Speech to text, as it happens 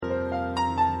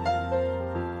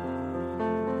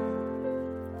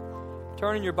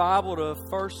Turn in your Bible to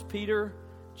 1 Peter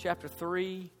chapter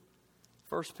 3.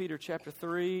 1 Peter chapter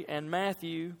 3 and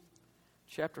Matthew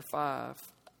chapter 5.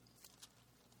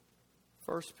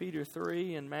 1 Peter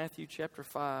 3 and Matthew chapter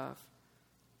 5.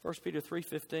 1 Peter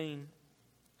 3:15.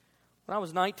 When I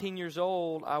was 19 years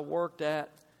old, I worked at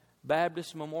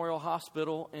Baptist Memorial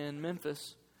Hospital in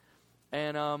Memphis.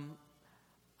 And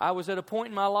I was at a point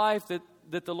in my life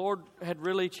that the Lord had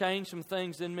really changed some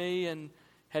things in me and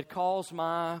had caused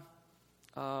my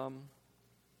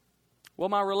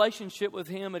my relationship with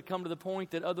Him had come to the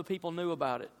point that other people knew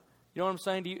about it. You know what I'm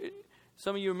saying?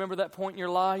 Some of you remember that point in your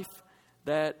life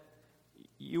that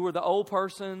you were the old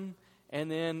person,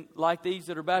 and then like these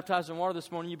that are baptized in water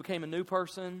this morning, you became a new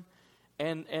person,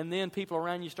 and then people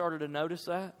around you started to notice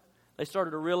that. They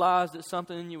started to realize that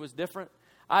something in you was different.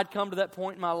 I'd come to that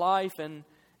point in my life, and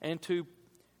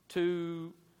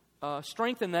to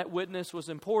strengthen that witness was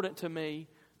important to me,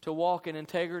 to walk in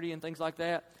integrity and things like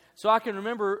that. So I can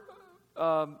remember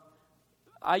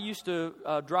I used to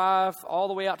drive all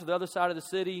the way out to the other side of the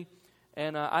city,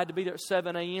 and I had to be there at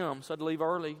 7 a.m., so I had to leave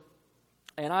early.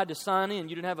 And I had to sign in.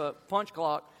 You didn't have a punch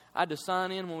clock. I had to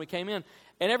sign in when we came in.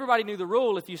 And everybody knew the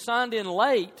rule. If you signed in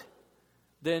late,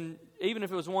 then even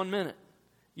if it was 1 minute,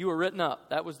 you were written up.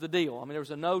 That was the deal. I mean, there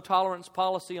was a no-tolerance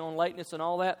policy on lateness and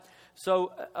all that.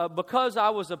 So because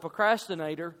I was a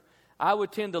procrastinator, I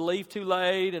would tend to leave too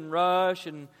late and rush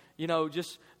and,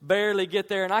 just barely get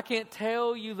there. And I can't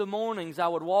tell you the mornings I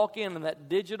would walk in and that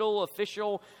digital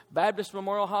official Baptist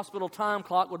Memorial Hospital time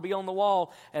clock would be on the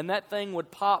wall, and that thing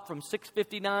would pop from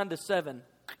 6:59 to 7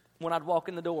 when I'd walk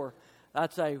in the door.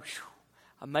 I'd say,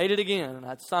 I made it again, and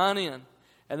I'd sign in.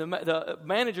 And the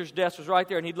manager's desk was right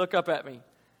there, and he'd look up at me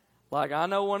like, I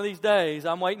know one of these days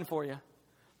I'm waiting for you.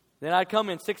 Then I'd come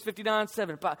in 6:59,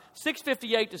 7,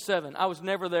 6:58 to 7. I was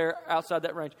never there outside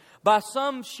that range. By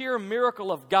some sheer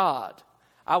miracle of God,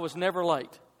 I was never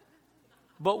late.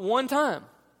 But one time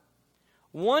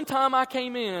I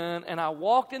came in and I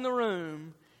walked in the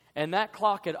room, and that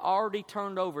clock had already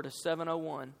turned over to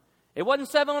 7:01. It wasn't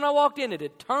 7 when I walked in. It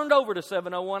had turned over to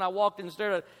 7:01. I walked in and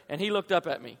stared at it, and he looked up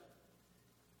at me.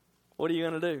 What are you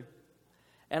going to do?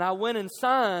 And I went and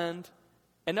signed,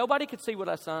 and nobody could see what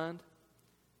I signed.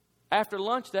 After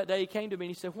lunch that day, he came to me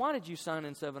and he said, why did you sign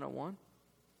in 7:01?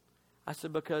 I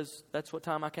said, because that's what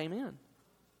time I came in.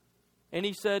 And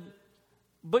he said,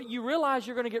 but you realize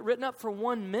you're going to get written up for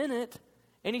 1 minute.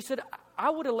 And he said, I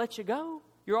would have let you go.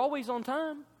 You're always on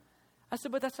time. I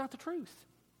said, but that's not the truth.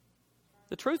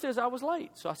 The truth is I was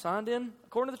late, so I signed in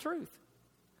according to the truth.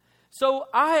 So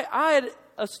I had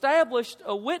established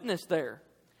a witness there.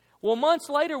 Well, months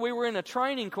later, we were in a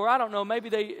training course. I don't know, maybe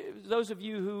those of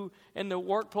you who in the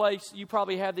workplace, you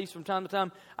probably have these from time to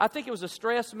time. I think it was a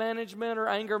stress management or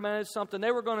anger management, something.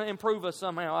 They were going to improve us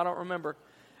somehow. I don't remember.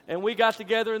 And we got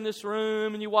together in this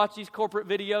room, and you watch these corporate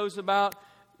videos about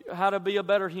how to be a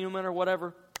better human or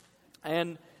whatever.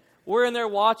 And we're in there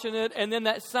watching it. And then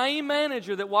that same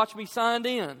manager that watched me signed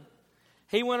in,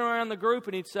 he went around the group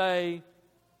and he'd say,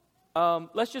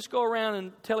 let's just go around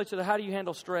and tell each other, how do you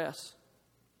handle stress?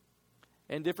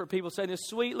 And different people say, this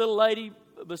sweet little lady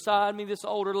beside me, this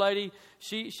older lady,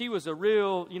 she was a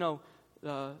real,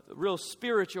 real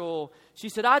spiritual. She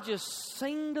said, I just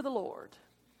sing to the Lord.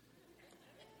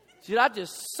 She said, I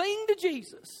just sing to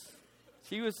Jesus.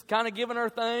 She was kind of giving her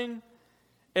thing.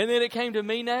 And then it came to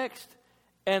me next.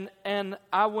 And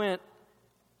I went,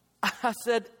 I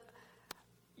said,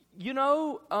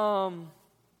 I'm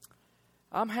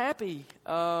happy.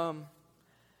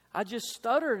 I just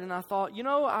stuttered, and I thought,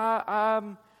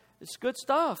 it's good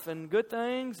stuff and good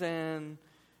things, and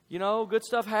good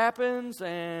stuff happens,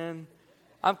 and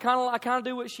I kind of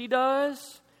do what she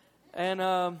does, and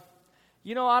I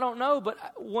don't know. But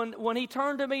when he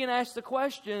turned to me and asked the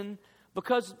question,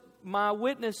 because my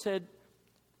witness had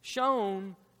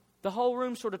shown, the whole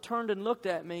room sort of turned and looked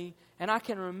at me, and I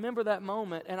can remember that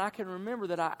moment, and I can remember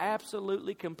that I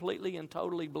absolutely, completely, and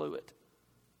totally blew it.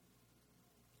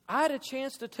 I had a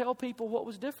chance to tell people what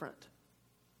was different.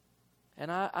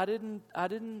 And I didn't tell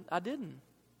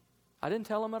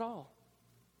them at all.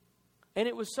 And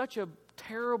it was such a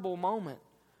terrible moment,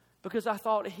 because I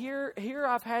thought, here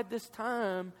I've had this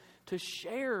time to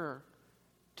share,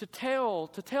 to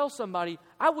tell somebody.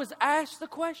 I was asked the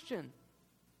question,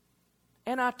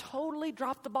 and I totally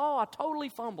dropped the ball. I totally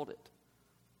fumbled it.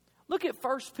 Look at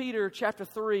 1 Peter chapter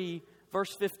 3,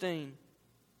 verse 15.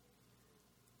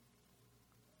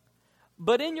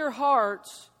 But in your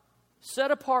hearts, set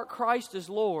apart Christ as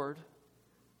Lord.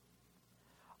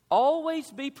 Always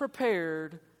be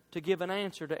prepared to give an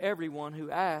answer to everyone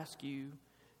who asks you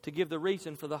to give the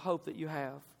reason for the hope that you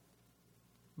have.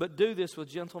 but do this with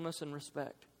gentleness and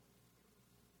respect.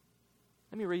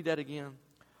 Let me read that again.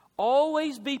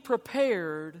 Always be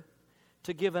prepared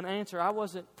to give an answer. I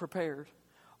wasn't prepared.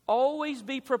 Always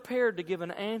be prepared to give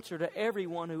an answer to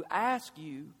everyone who asks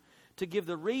you to give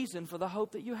the reason for the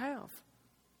hope that you have.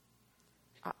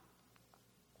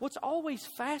 What's always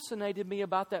fascinated me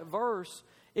about that verse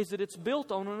is that it's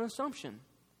built on an assumption.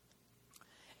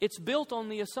 It's built on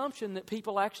the assumption that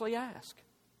people actually ask.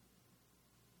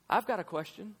 I've got a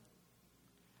question.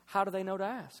 How do they know to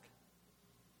ask?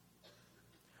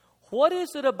 What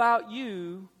is it about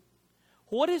you?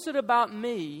 What is it about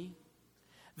me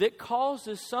that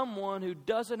causes someone who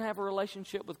doesn't have a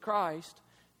relationship with Christ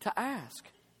to ask?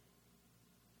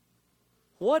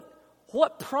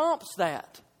 What prompts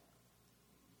that?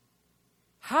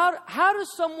 How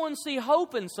does someone see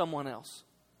hope in someone else?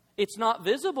 It's not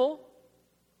visible.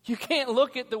 You can't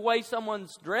look at the way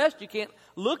someone's dressed. You can't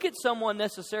look at someone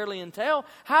necessarily and tell.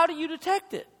 How do you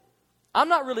detect it? I'm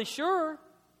not really sure,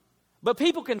 but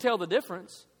people can tell the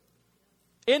difference.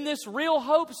 In this Real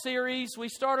Hope series, we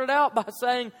started out by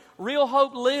saying real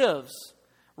hope lives.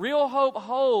 Real hope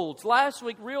holds. Last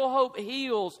week, real hope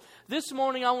heals. This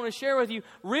morning, I want to share with you,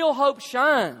 real hope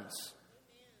shines.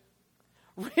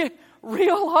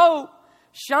 Real hope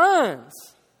shines.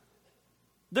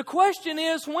 The question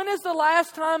is, when is the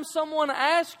last time someone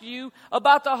asked you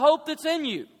about the hope that's in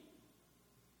you?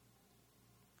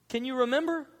 Can you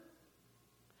remember?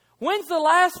 When's the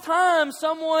last time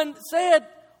someone said,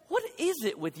 what is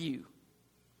it with you?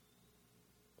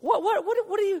 What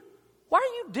are you, why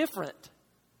are you different?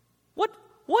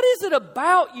 What is it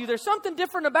about you? There's something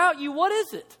different about you. What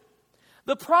is it?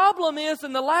 The problem is,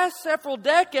 in the last several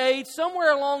decades,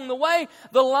 somewhere along the way,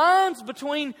 the lines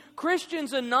between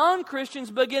Christians and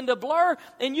non-Christians began to blur,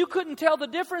 and you couldn't tell the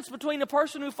difference between a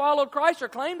person who followed Christ or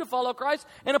claimed to follow Christ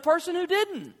and a person who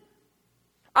didn't.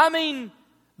 I mean,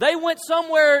 they went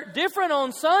somewhere different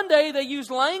on Sunday. They used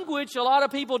language a lot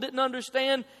of people didn't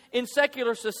understand in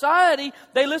secular society.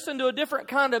 They listened to a different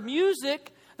kind of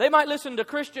music. They might listen to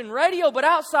Christian radio, but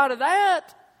outside of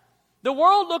that, the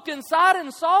world looked inside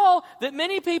and saw that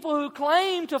many people who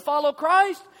claimed to follow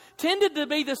Christ tended to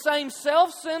be the same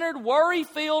self-centered,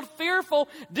 worry-filled, fearful,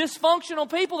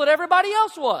 dysfunctional people that everybody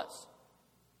else was.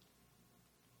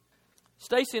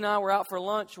 Stacy and I were out for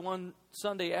lunch one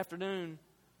Sunday afternoon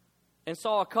and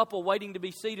saw a couple waiting to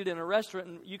be seated in a restaurant,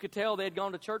 and you could tell they had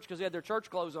gone to church because they had their church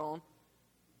clothes on.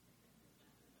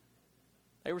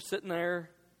 They were sitting there,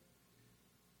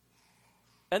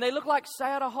 and they looked like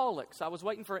sadaholics. I was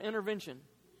waiting for an intervention.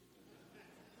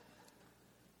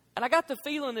 And I got the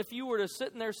feeling if you were to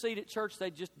sit in their seat at church,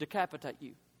 they'd just decapitate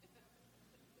you.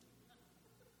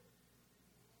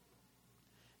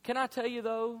 Can I tell you,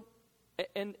 though,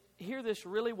 and hear this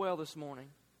really well this morning,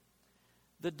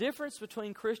 the difference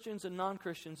between Christians and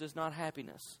non-Christians is not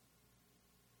happiness.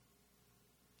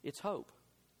 It's hope.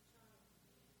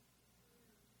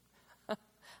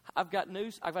 I've got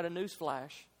a news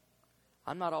flash.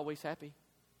 I'm not always happy.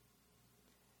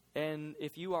 And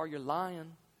if you are, you're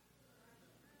lying.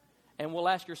 And we'll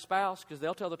ask your spouse because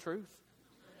they'll tell the truth.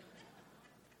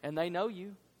 And they know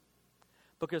you.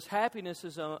 Because happiness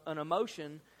is an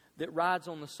emotion that rides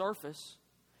on the surface.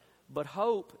 But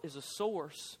hope is a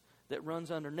source that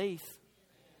runs underneath.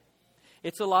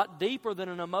 It's a lot deeper than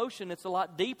an emotion. It's a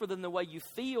lot deeper than the way you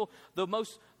feel.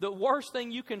 The worst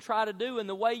thing you can try to do and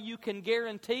the way you can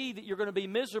guarantee that you're going to be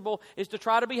miserable is to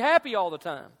try to be happy all the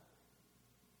time.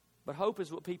 But hope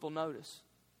is what people notice.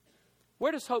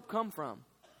 Where does hope come from?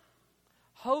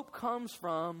 Hope comes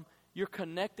from your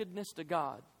connectedness to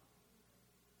God.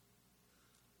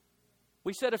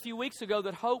 We said a few weeks ago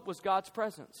that hope was God's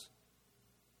presence.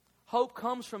 Hope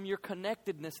comes from your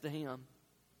connectedness to Him.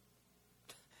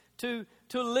 To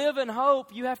live in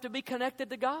hope, you have to be connected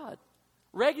to God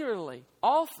regularly,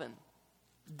 often,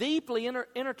 deeply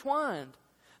intertwined.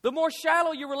 The more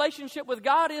shallow your relationship with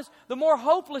God is, the more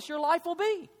hopeless your life will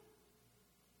be.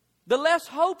 The less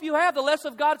hope you have, the less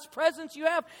of God's presence you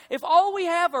have. If all we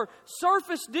have are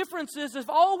surface differences, if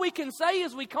all we can say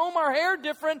is we comb our hair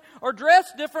different or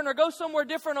dress different or go somewhere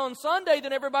different on Sunday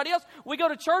than everybody else, we go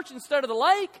to church instead of the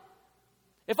lake.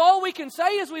 If all we can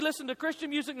say is we listen to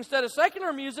Christian music instead of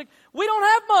secular music, we don't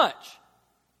have much.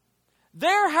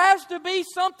 There has to be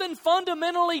something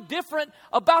fundamentally different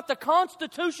about the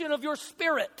constitution of your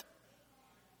spirit.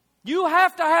 You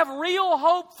have to have real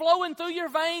hope flowing through your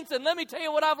veins, and let me tell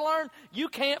you what I've learned, you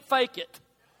can't fake it.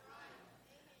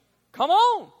 Come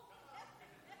on.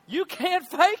 You can't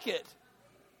fake it.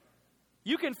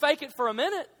 You can fake it for a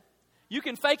minute. You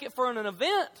can fake it for an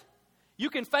event.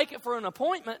 You can fake it for an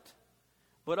appointment.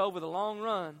 But over the long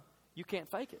run, you can't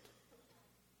fake it.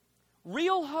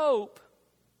 Real hope,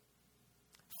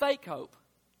 fake hope,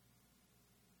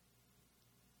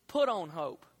 put on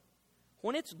hope.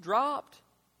 When it's dropped,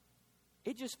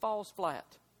 it just falls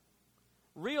flat.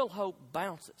 Real hope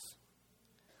bounces.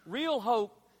 Real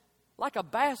hope, like a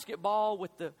basketball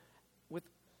with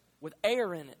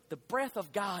air in it, the breath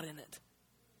of God in it.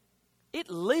 It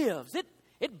lives.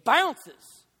 It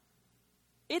bounces.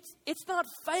 It's not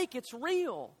fake, it's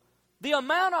real. The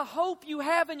amount of hope you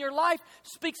have in your life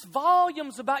speaks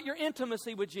volumes about your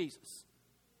intimacy with Jesus.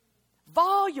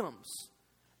 Volumes.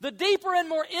 The deeper and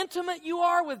more intimate you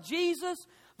are with Jesus,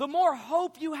 the more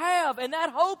hope you have. And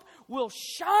that hope will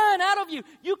shine out of you.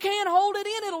 You can't hold it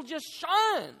in. It'll just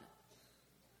shine.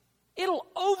 It'll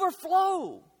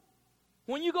overflow.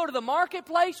 When you go to the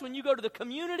marketplace, when you go to the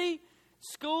community,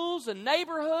 schools and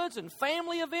neighborhoods and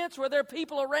family events where there are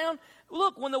people around,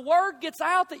 look, when the word gets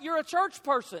out that you're a church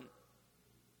person,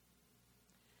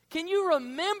 can you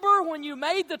remember when you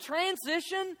made the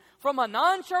transition from a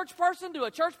non-church person to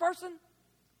a church person?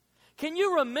 Can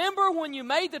you remember when you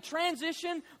made the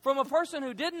transition from a person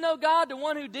who didn't know God to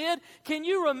one who did? Can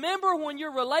you remember when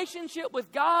your relationship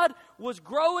with God was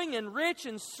growing and rich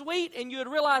and sweet and you had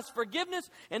realized forgiveness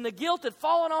and the guilt had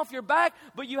fallen off your back,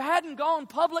 but you hadn't gone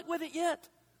public with it yet?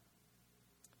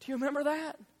 Do you remember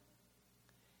that?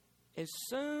 As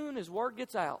soon as word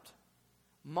gets out,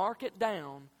 mark it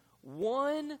down,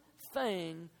 one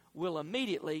thing will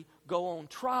immediately go on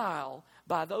trial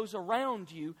by those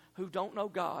around you who don't know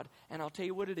God. And I'll tell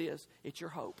you what it is. It's your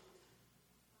hope.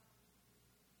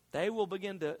 They will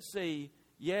begin to see,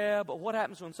 yeah, but what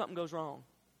happens when something goes wrong?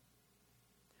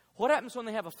 What happens when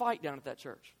they have a fight down at that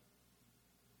church?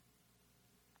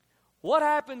 What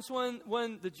happens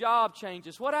when the job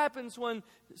changes? What happens when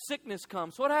sickness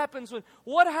comes? What happens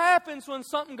when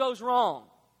something goes wrong?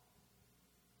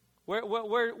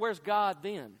 Where's God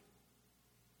then?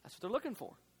 That's what they're looking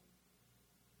for.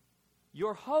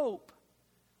 Your hope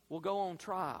will go on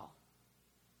trial.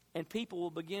 And people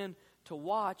will begin to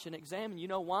watch and examine. You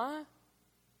know why?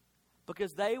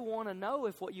 Because they want to know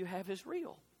if what you have is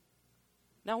real.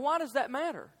 Now, why does that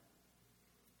matter?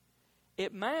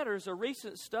 It matters. A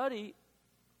recent study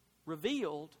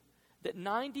revealed that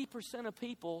 90% of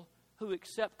people who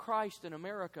accept Christ in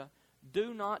America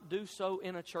do not do so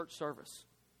in a church service.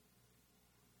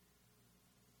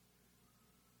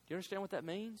 Do you understand what that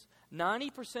means?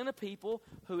 90% of people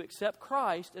who accept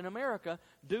Christ in America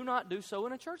do not do so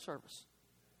in a church service.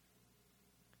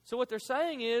 So what they're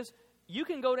saying is, you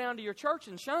can go down to your church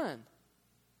and shine,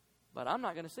 but I'm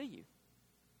not going to see you.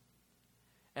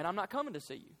 And I'm not coming to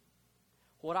see you.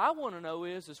 What I want to know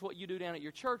is what you do down at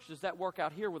your church, does that work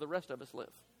out here where the rest of us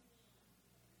live?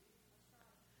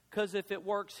 Because if it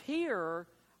works here,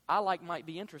 I might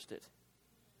be interested.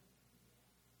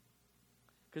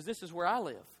 Because this is where I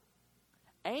live.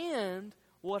 And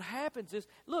what happens is,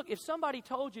 look, if somebody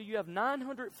told you have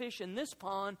 900 fish in this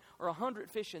pond or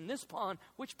 100 fish in this pond,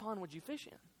 which pond would you fish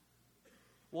in?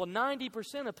 Well,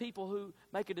 90% of people who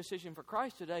make a decision for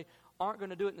Christ today aren't going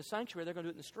to do it in the sanctuary. They're going to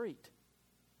do it in the street.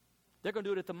 They're going to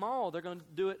do it at the mall. They're going to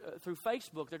do it through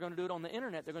Facebook. They're going to do it on the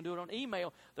internet. They're going to do it on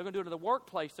email. They're going to do it at the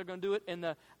workplace. They're going to do it in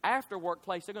the after work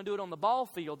place. They're going to do it on the ball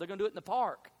field. They're going to do it in the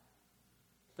park.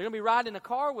 They're going to be riding in a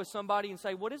car with somebody and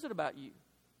say, what is it about you?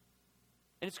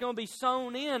 And it's going to be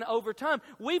sown in over time.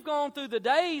 We've gone through the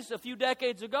days a few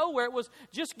decades ago where it was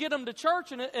just get them to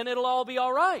church and it'll all be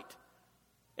all right.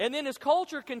 And then as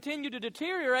culture continued to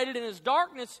deteriorate and as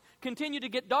darkness continued to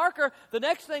get darker, the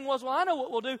next thing was, well, I know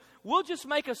what we'll do. We'll just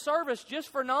make a service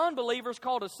just for non-believers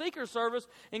called a seeker service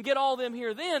and get all them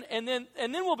here then, and then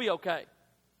we'll be okay.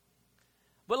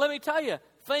 But let me tell you,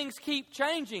 things keep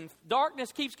changing.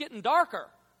 Darkness keeps getting darker.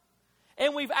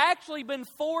 And we've actually been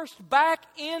forced back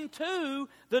into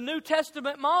the New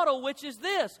Testament model, which is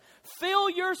this. Fill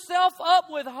yourself up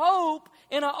with hope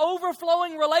in an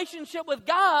overflowing relationship with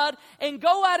God and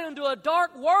go out into a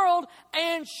dark world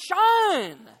and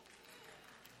shine.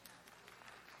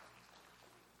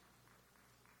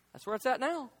 That's where it's at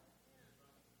now.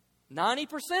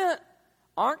 90%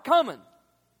 aren't coming.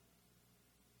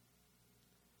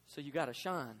 So you got to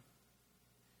shine.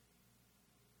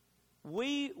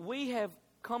 We have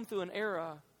come through an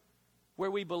era where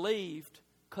we believed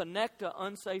connect an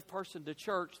unsaved person to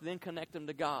church, then connect them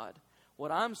to God.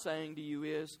 What I'm saying to you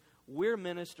is we're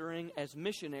ministering as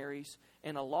missionaries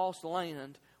in a lost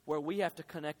land where we have to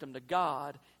connect them to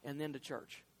God and then to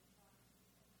church.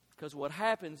 Because what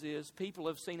happens is people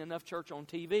have seen enough church on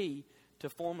TV to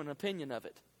form an opinion of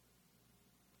it.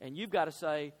 And you've got to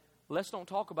say, let's don't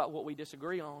talk about what we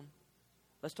disagree on.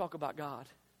 Let's talk about God.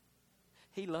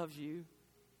 He loves you.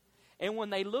 And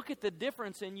when they look at the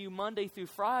difference in you Monday through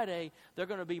Friday, they're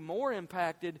going to be more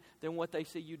impacted than what they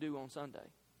see you do on Sunday.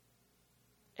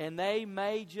 And they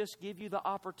may just give you the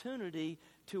opportunity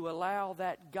to allow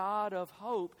that God of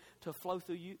hope to flow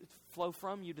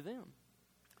from you to them.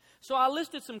 So I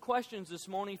listed some questions this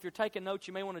morning. If you're taking notes,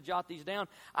 you may want to jot these down.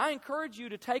 I encourage you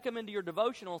to take them into your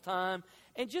devotional time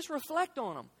and just reflect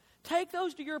on them. Take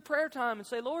those to your prayer time and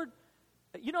say, Lord,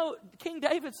 you know, King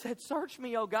David said, search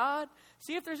me, O God.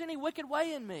 See if there's any wicked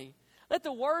way in me. Let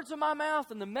the words of my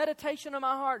mouth and the meditation of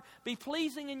my heart be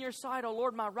pleasing in your sight, O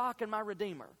Lord, my rock and my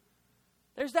redeemer.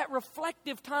 There's that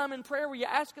reflective time in prayer where you're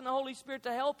asking the Holy Spirit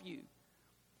to help you.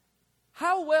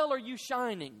 How well are you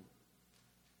shining?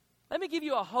 Let me give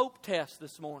you a hope test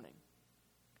this morning.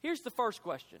 Here's the first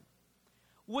question.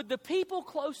 Would the people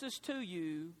closest to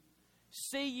you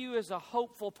see you as a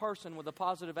hopeful person with a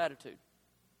positive attitude?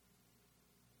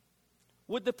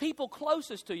 Would the people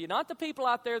closest to you, not the people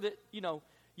out there that, you know,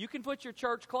 you can put your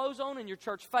church clothes on and your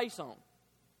church face on.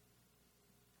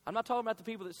 I'm not talking about the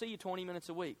people that see you 20 minutes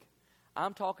a week.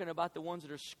 I'm talking about the ones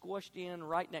that are squished in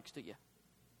right next to you.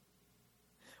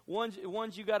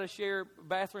 Ones you got to share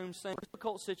bathroom, same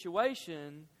difficult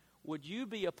situation. Would you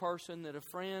be a person that a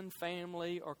friend,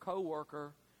 family, or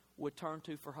coworker would turn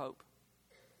to for hope?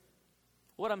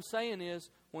 What I'm saying is,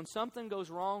 when something goes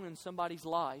wrong in somebody's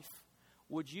life,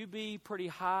 would you be pretty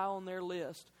high on their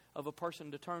list of a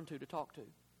person to turn to talk to?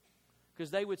 Because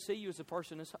they would see you as a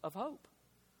person of hope.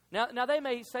 Now they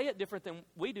may say it different than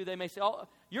we do. They may say, oh,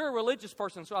 you're a religious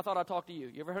person, so I thought I'd talk to you.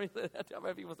 You ever heard that? I've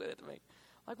heard people say that to me.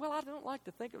 Like, well, I don't like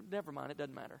to think of, never mind, it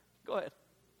doesn't matter. Go ahead.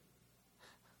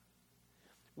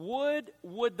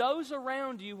 Would those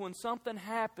around you, when something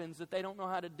happens that they don't know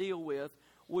how to deal with,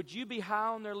 would you be high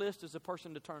on their list as a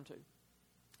person to turn to?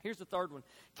 Here's the third one.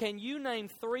 Can you name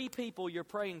 3 people you're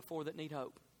praying for that need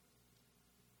hope?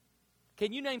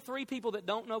 Can you name 3 people that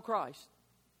don't know Christ?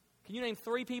 Can you name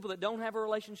 3 people that don't have a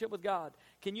relationship with God?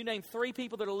 Can you name 3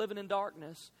 people that are living in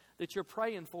darkness that you're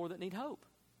praying for that need hope?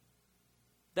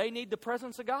 They need the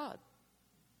presence of God.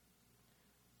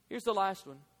 Here's the last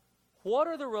one. What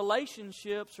are the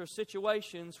relationships or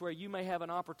situations where you may have an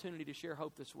opportunity to share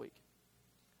hope this week?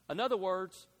 In other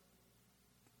words,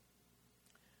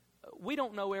 we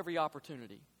don't know every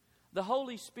opportunity. The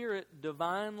Holy Spirit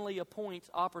divinely appoints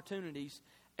opportunities,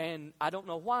 and I don't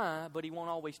know why, but He won't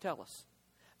always tell us.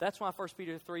 That's why 1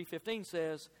 Peter 3:15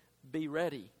 says, be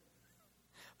ready.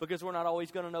 Because we're not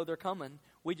always going to know they're coming.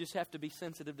 We just have to be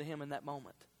sensitive to Him in that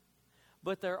moment.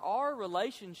 But there are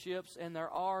relationships and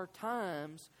there are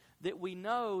times that we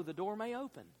know the door may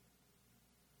open.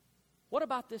 What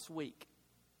about this week?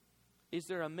 Is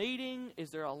there a meeting?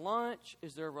 Is there a lunch?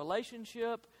 Is there a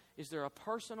relationship? Is there a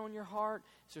person on your heart?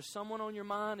 Is there someone on your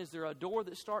mind? Is there a door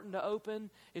that's starting to open?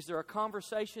 Is there a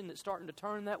conversation that's starting to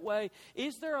turn that way?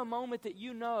 Is there a moment that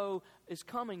you know is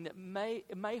coming that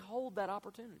may hold that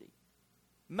opportunity?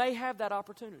 May have that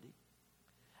opportunity.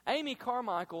 Amy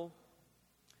Carmichael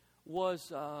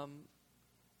was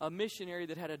a missionary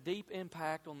that had a deep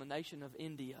impact on the nation of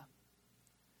India.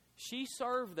 She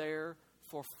served there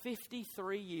for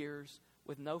 53 years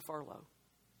with no furlough.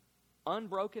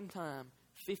 Unbroken time,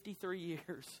 53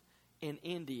 years in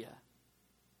India.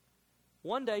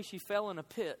 One day she fell in a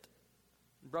pit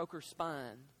and broke her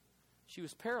spine. She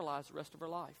was paralyzed the rest of her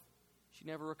life. She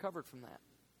never recovered from that.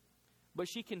 But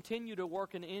she continued to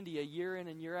work in India year in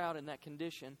and year out in that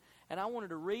condition. And I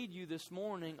wanted to read you this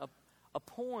morning a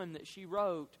poem that she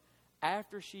wrote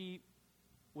after she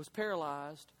was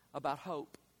paralyzed about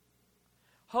hope.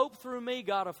 Hope through me,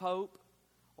 God of hope,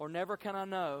 or never can I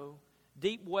know,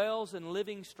 deep wells and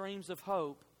living streams of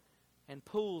hope and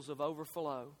pools of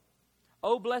overflow.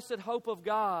 O blessed hope of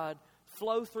God,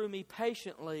 flow through me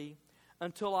patiently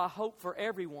until I hope for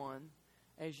everyone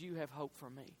as you have hope for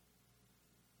me.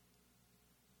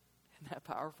 Isn't that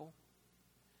powerful?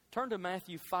 Turn to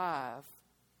Matthew 5,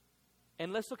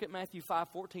 and let's look at Matthew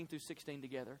 5:14 through 16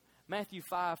 together. Matthew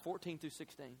 5:14 through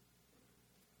 16.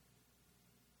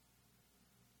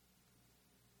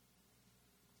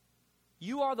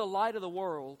 You are the light of the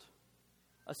world.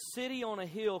 A city on a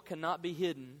hill cannot be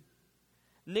hidden.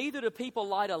 Neither do people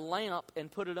light a lamp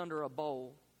and put it under a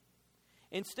bowl.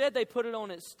 Instead, they put it on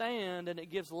its stand, and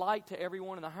it gives light to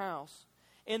everyone in the house.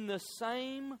 In the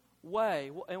same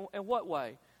way, in what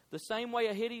way? The same way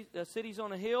a city's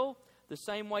on a hill, the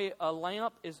same way a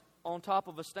lamp is on top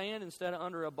of a stand instead of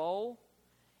under a bowl.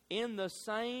 In the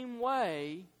same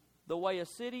way, the way a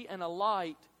city and a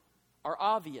light are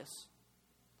obvious.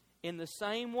 In the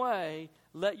same way,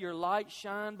 let your light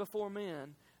shine before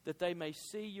men, that they may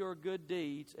see your good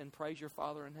deeds and praise your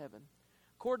Father in heaven.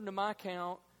 According to my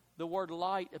count, the word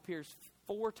light appears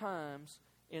 4 times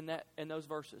in those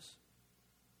verses.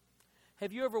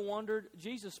 Have you ever wondered,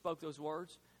 Jesus spoke those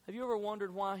words, have you ever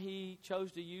wondered why he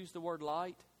chose to use the word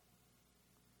light?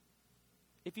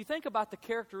 If you think about the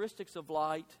characteristics of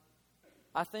light,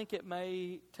 I think it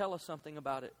may tell us something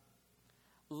about it.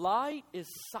 Light is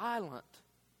silent,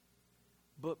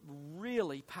 but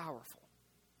really powerful.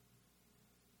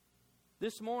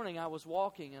 This morning I was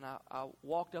walking, and I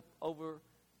walked up over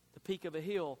the peak of a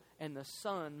hill, and the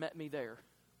sun met me there.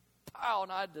 Pow!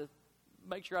 And I had to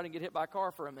make sure I didn't get hit by a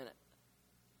car for a minute.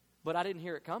 But I didn't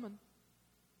hear it coming.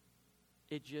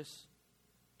 It just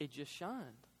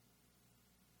shined.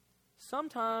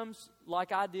 Sometimes,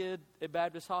 like I did at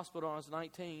Baptist Hospital when I was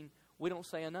 19, we don't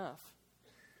say enough.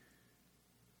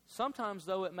 Sometimes,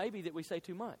 though, it may be that we say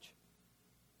too much.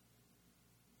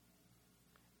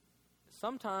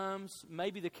 Sometimes,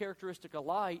 maybe the characteristic of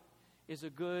light is a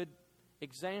good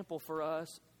example for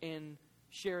us in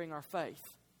sharing our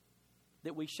faith,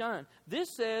 that we shine. This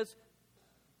says,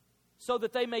 so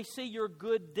that they may see your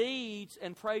good deeds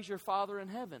and praise your Father in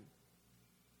heaven.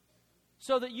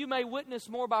 So that you may witness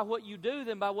more by what you do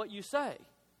than by what you say.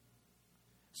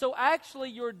 So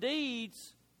actually your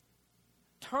deeds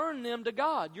turn them to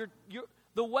God.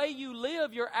 The way you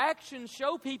live, your actions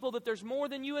show people that there's more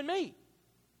than you and me.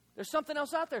 There's something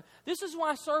else out there. This is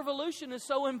why servolution is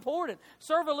so important.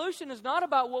 Servolution is not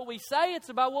about what we say, it's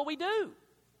about what we do.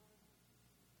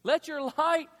 Let your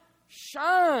light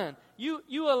shine. You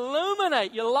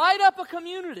illuminate. You light up a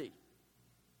community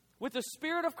with the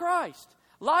Spirit of Christ.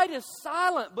 Light is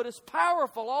silent, but it's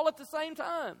powerful all at the same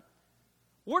time.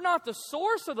 We're not the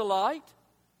source of the light.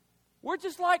 We're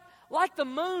just like the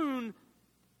moon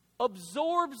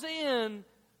absorbs in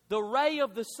the ray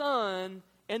of the sun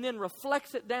and then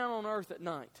reflects it down on earth at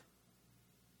night.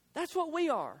 That's what we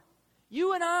are.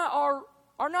 You and I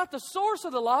are not the source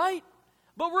of the light,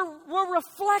 but we're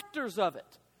reflectors of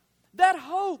it. That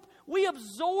hope, we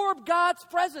absorb God's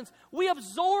presence. We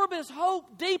absorb His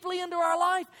hope deeply into our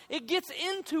life. It gets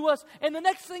into us, and the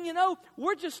next thing you know,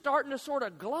 we're just starting to sort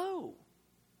of glow.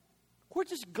 We're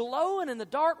just glowing in the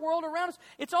dark world around us.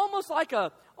 It's almost like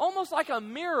a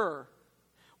mirror.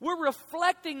 We're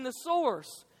reflecting the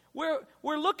source. We're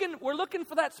looking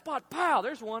for that spot. Pow,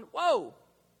 there's one. Whoa.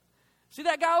 See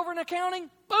that guy over in accounting?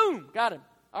 Boom, got him.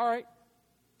 All right.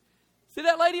 See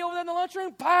that lady over there in the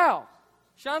lunchroom? Pow.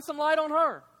 Shine some light on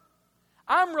her.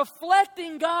 I'm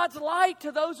reflecting God's light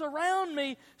to those around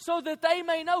me so that they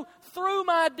may know through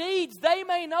my deeds, they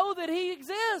may know that He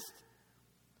exists.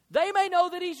 They may know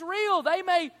that He's real. They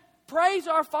may praise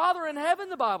our Father in heaven,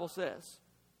 the Bible says.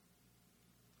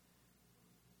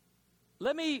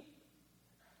 Let me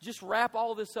just wrap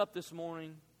all this up this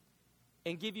morning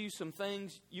and give you some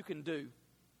things you can do.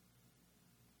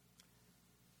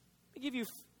 Let me give you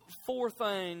 4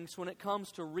 things when it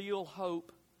comes to real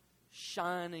hope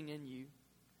shining in you.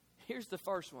 Here's the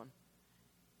first one.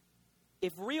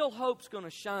 If real hope's going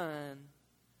to shine,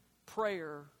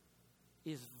 prayer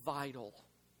is vital.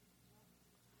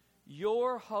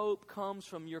 Your hope comes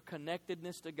from your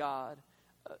connectedness to God.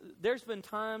 There's been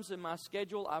times in my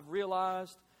schedule I've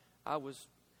realized I was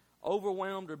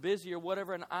overwhelmed or busy or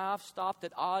whatever, and I've stopped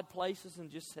at odd places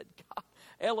and just said, God,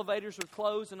 elevators are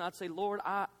closed, and I'd say, Lord,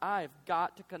 I've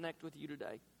got to connect with you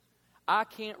today. I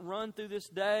can't run through this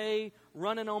day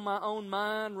running on my own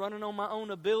mind, running on my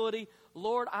own ability.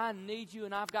 Lord, I need you,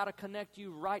 and I've got to connect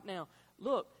you right now.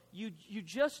 Look, you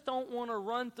just don't want to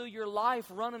run through your life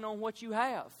running on what you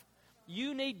have.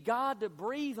 You need God to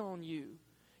breathe on you.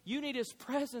 You need His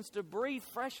presence to breathe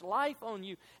fresh life on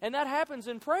you, and that happens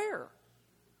in prayer.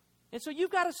 And so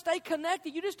you've got to stay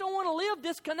connected. You just don't want to live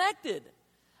disconnected.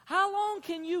 How long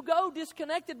can you go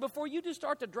disconnected before you just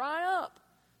start to dry up?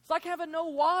 It's like having no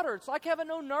water. It's like having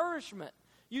no nourishment.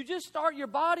 You just start, your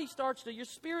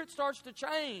spirit starts to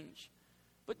change.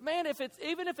 But man,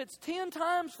 even if it's 10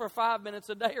 times for 5 minutes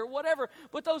a day or whatever,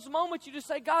 but those moments you just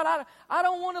say, God, I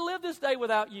don't want to live this day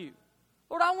without you.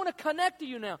 Lord, I want to connect to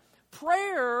you now.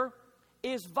 Prayer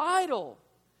is vital.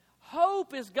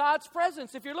 Hope is God's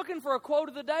presence. If you're looking for a quote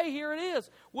of the day, here it is.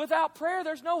 Without prayer,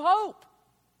 there's no hope.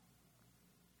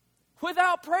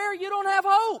 Without prayer, you don't have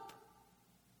hope.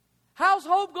 How's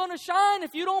hope going to shine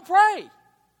if you don't pray?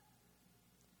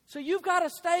 So you've got to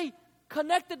stay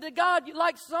connected to God.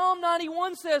 Like Psalm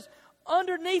 91 says,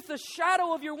 underneath the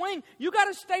shadow of your wing. You got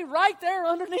to stay right there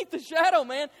underneath the shadow,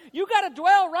 man. You got to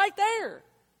dwell right there.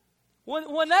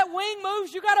 When that wing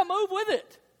moves, you got to move with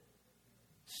it.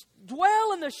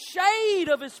 Dwell in the shade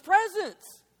of His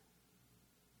presence.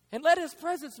 And let His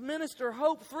presence minister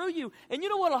hope through you. And you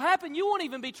know what will happen? You won't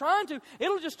even be trying to.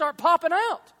 It'll just start popping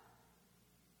out.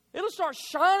 It'll start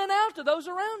shining out to those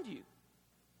around you.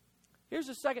 Here's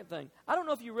the second thing. I don't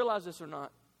know if you realize this or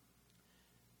not.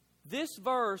 This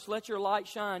verse, let your light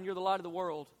shine, you're the light of the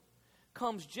world,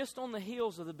 comes just on the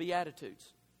heels of the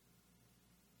Beatitudes.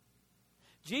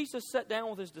 Jesus sat down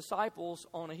with his disciples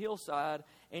on a hillside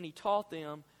and he taught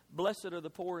them, blessed are the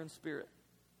poor in spirit.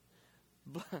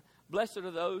 Blessed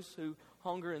are those who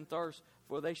hunger and thirst,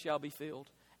 for they shall be filled.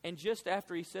 And just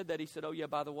after he said that, he said, oh yeah,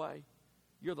 by the way,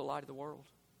 you're the light of the world.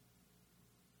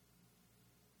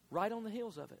 Right on the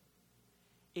heels of it.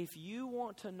 If you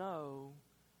want to know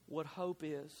what hope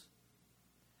is,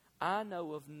 I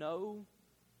know of no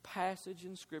passage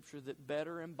in Scripture that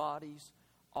better embodies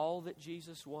all that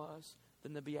Jesus was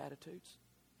than the Beatitudes.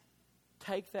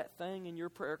 Take that thing in your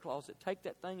prayer closet. Take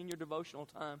that thing in your devotional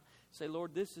time. Say,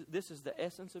 Lord, this is the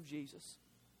essence of Jesus.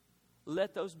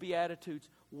 Let those Beatitudes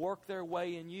work their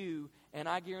way in you. And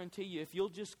I guarantee you, if you'll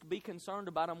just be concerned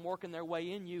about them working their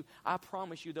way in you, I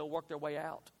promise you they'll work their way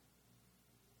out.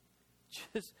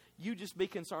 You just be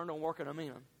concerned on working them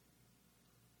in.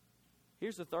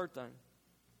 Here's the third thing.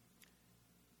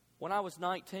 When I was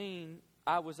 19,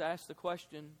 I was asked the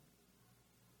question,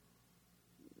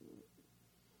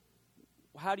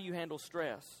 how do you handle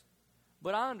stress?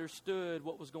 But I understood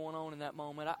what was going on in that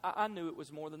moment. I knew it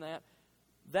was more than that.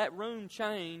 That room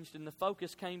changed and the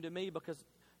focus came to me because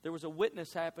there was a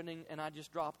witness happening and I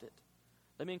just dropped it.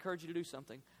 Let me encourage you to do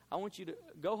something. I want you to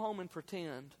go home and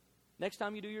pretend. Next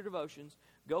time you do your devotions,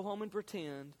 go home and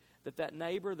pretend that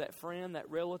neighbor, that friend, that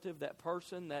relative, that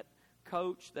person, that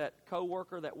coach, that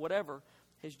coworker, that whatever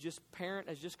has just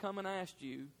come and asked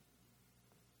you,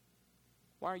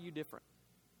 why are you different?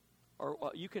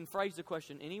 Or you can phrase the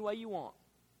question any way you want.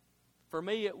 For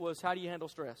me, it was, how do you handle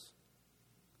stress?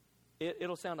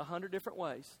 It'll sound 100 different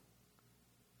ways.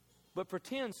 But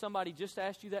pretend somebody just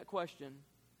asked you that question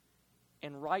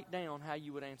and write down how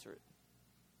you would answer it.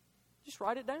 Just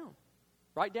write it down.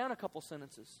 Write down a couple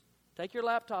sentences. Take your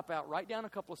laptop out. Write down a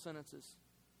couple of sentences.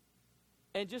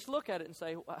 And just look at it and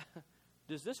say,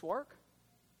 does this work?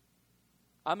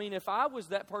 I mean, if I was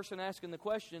that person asking the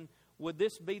question, would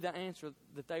this be the answer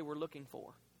that they were looking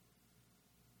for?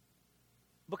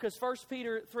 Because 1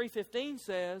 Peter 3:15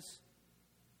 says,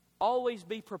 always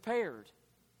be prepared.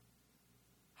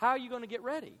 How are you going to get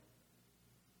ready?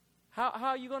 How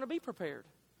are you going to be prepared?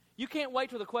 You can't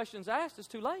wait till the question's asked. It's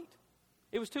too late.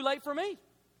 It was too late for me.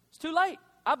 It's too late.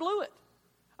 I blew it.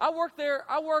 I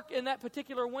worked in that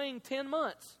particular wing 10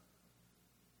 months.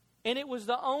 And it was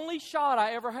the only shot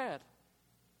I ever had.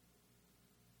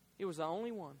 It was the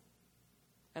only one.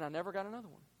 And I never got another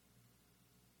one.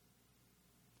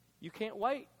 You can't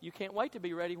wait. You can't wait to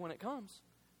be ready when it comes.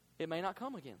 It may not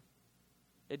come again.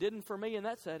 It didn't for me in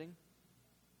that setting.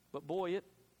 But boy,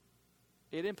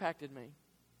 it impacted me.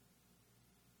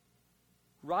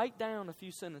 Write down a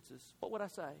few sentences. What would I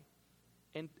say?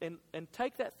 And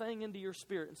take that thing into your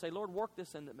spirit and say, Lord, work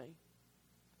this into me.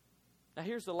 Now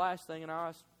here's the last thing, and I'll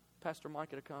ask Pastor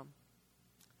Micah to come.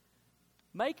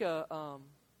 Make a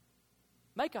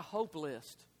hope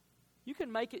list. You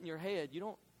can make it in your head. You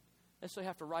don't necessarily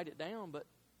have to write it down, but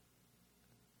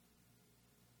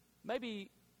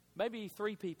maybe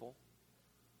 3 people.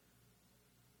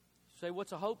 Say,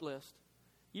 what's a hope list?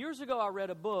 Years ago, I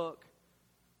read a book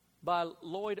by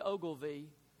Lloyd Ogilvie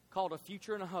called A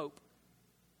Future and a Hope.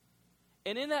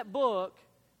 And in that book,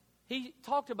 he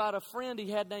talked about a friend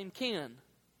he had named Ken.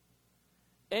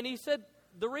 And he said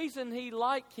the reason he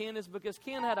liked Ken is because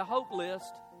Ken had a hope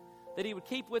list that he would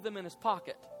keep with him in his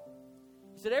pocket.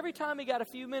 He said every time he got a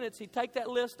few minutes, he'd take that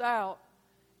list out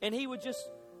and he would just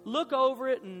look over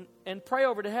it and pray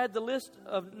over it. It had the list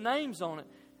of names on it.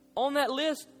 On that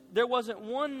list, there wasn't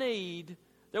one need,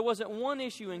 there wasn't one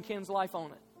issue in Ken's life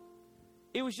on it.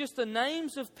 It was just the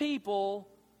names of people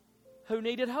who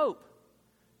needed hope.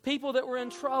 People that were in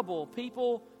trouble.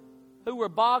 People who were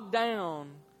bogged down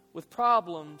with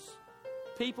problems.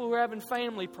 People who were having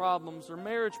family problems or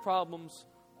marriage problems.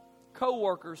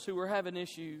 Co-workers who were having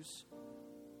issues.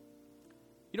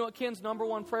 You know what Ken's number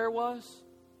one prayer was?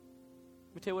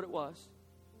 Let me tell you what it was.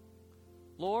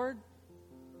 Lord,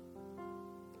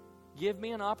 give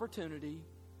me an opportunity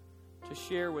to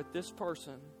share with this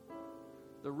person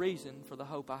the reason for the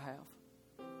hope I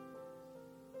have.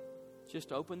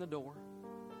 Just open the door.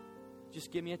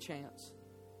 Just give me a chance.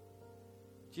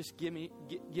 Just give me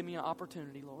an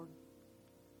opportunity, Lord,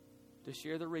 to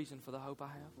share the reason for the hope I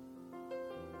have.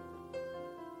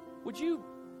 Would you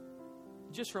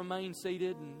just remain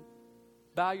seated and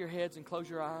bow your heads and close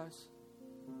your eyes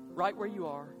right where you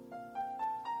are?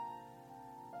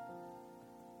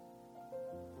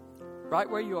 Right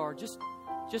where you are. Just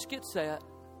get set.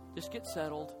 Just get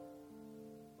settled.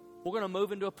 We're going to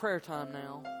move into a prayer time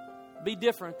now. be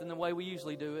different than the way we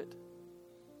usually do it.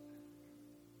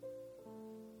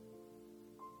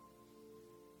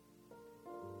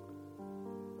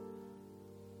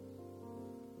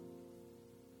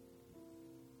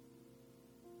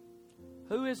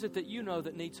 Who is it that you know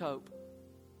that needs hope?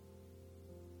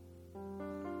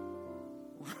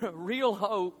 Real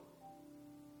hope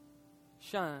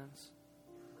shines.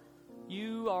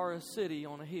 You are a city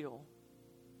on a hill.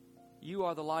 You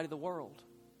are the light of the world.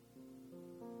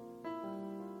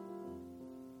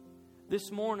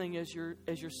 This morning, as you're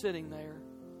sitting there,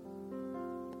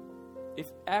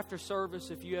 if after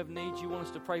service, if you have needs you want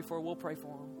us to pray for, we'll pray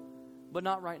for them. But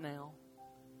not right now.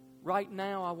 Right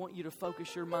now, I want you to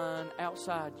focus your mind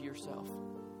outside yourself.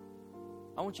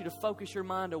 I want you to focus your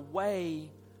mind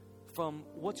away from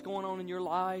what's going on in your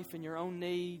life and your own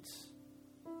needs.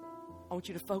 I want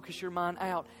you to focus your mind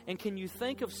out. And can you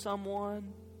think of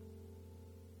someone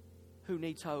who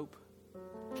needs hope?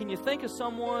 Can you think of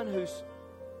someone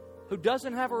who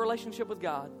doesn't have a relationship with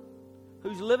God,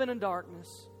 who's living in darkness,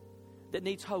 that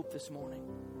needs hope this morning?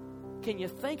 Can you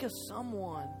think of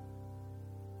someone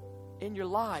in your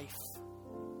life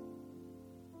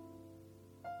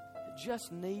that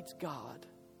just needs God,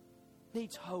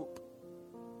 needs hope?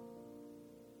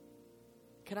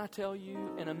 Can I tell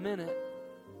you, in a minute,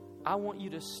 I want you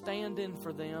to stand in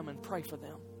for them and pray for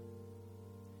them.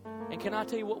 And can I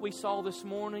tell you what we saw this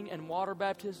morning in water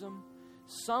baptism?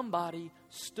 Somebody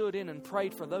stood in and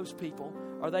prayed for those people,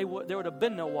 or there would have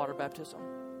been no water baptism.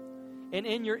 And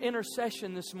in your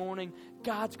intercession this morning,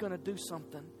 God's going to do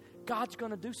something. God's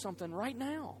going to do something right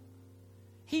now.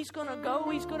 He's going to go.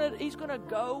 He's going to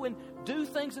go and do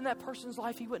things in that person's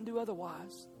life he wouldn't do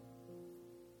otherwise.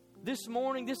 This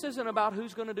morning, this isn't about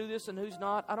who's going to do this and who's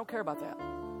not. I don't care about that.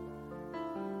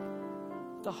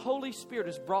 The Holy Spirit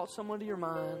has brought someone to your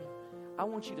mind. I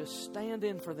want you to stand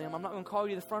in for them. I'm not going to call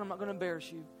you to the front. I'm not going to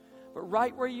embarrass you. But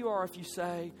right where you are, if you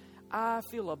say, I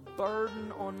feel a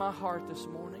burden on my heart this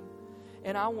morning,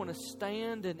 and I want to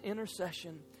stand in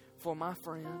intercession for my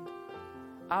friend,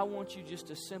 I want you just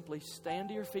to simply stand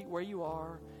to your feet where you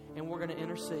are, and we're going to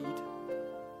intercede.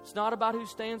 It's not about who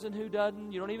stands and who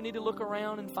doesn't. You don't even need to look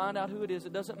around and find out who it is.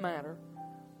 It doesn't matter.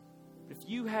 If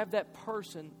you have that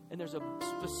person and there's a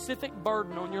specific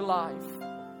burden on your life,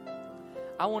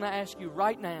 I want to ask you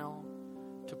right now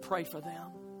to pray for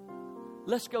them.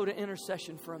 Let's go to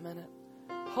intercession for a minute.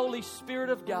 Holy Spirit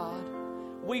of God,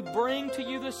 we bring to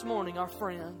you this morning our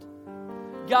friend.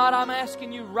 God, I'm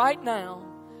asking you right now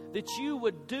that you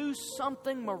would do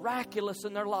something miraculous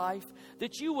in their life,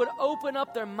 that you would open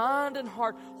up their mind and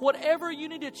heart, whatever you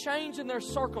need to change in their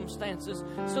circumstances,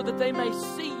 so that they may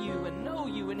see you and know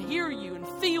you and hear you and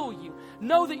feel you,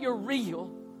 know that you're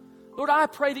real. Lord, I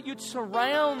pray that you'd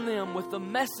surround them with the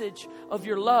message of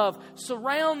your love.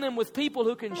 Surround them with people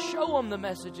who can show them the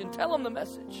message and tell them the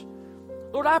message.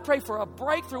 Lord, I pray for a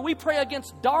breakthrough. We pray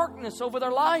against darkness over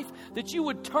their life, that you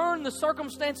would turn the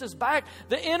circumstances back.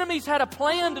 The enemies had a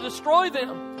plan to destroy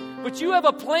them, but you have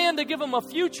a plan to give them a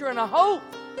future and a hope.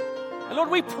 And Lord,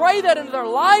 we pray that into their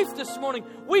life this morning.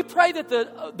 We pray that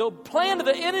the plan of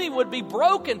the enemy would be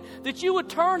broken, that you would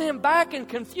turn him back in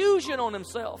confusion on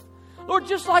himself. Lord,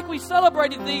 just like we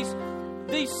celebrated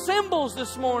these symbols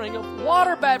this morning of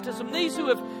water baptism, these who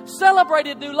have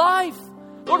celebrated new life,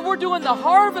 Lord, we're doing the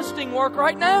harvesting work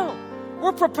right now.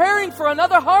 We're preparing for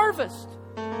another harvest.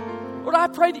 Lord, I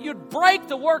pray that you'd break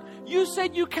the work. You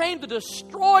said you came to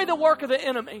destroy the work of the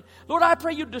enemy. Lord, I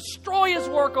pray you'd destroy his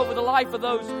work over the life of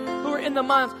those who are in the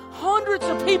mines. Hundreds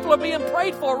of people are being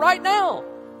prayed for right now.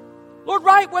 Lord,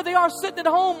 right where they are, sitting at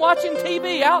home, watching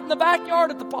TV, out in the backyard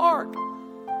at the park.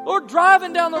 Lord,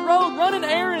 driving down the road, running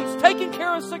errands, taking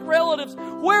care of sick relatives,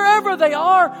 wherever they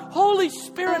are, Holy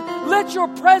Spirit, let your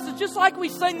presence, just like we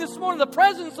sang this morning, the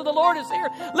presence of the Lord is here.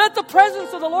 Let the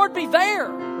presence of the Lord be there.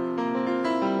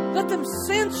 Let them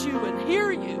sense you and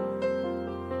hear you.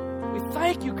 We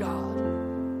thank you, God.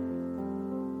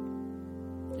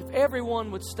 If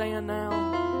everyone would stand now,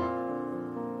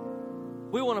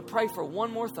 we want to pray for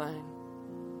one more thing.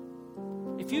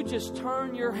 If you just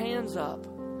turn your hands up,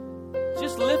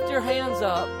 just lift your hands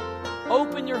up.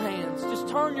 Open your hands. Just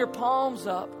turn your palms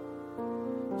up.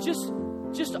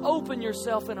 Just open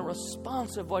yourself in a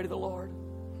responsive way to the Lord.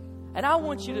 And I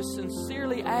want you to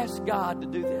sincerely ask God to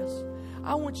do this.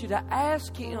 I want you to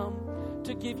ask Him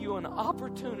to give you an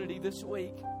opportunity this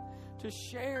week to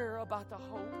share about the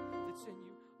hope that's in you.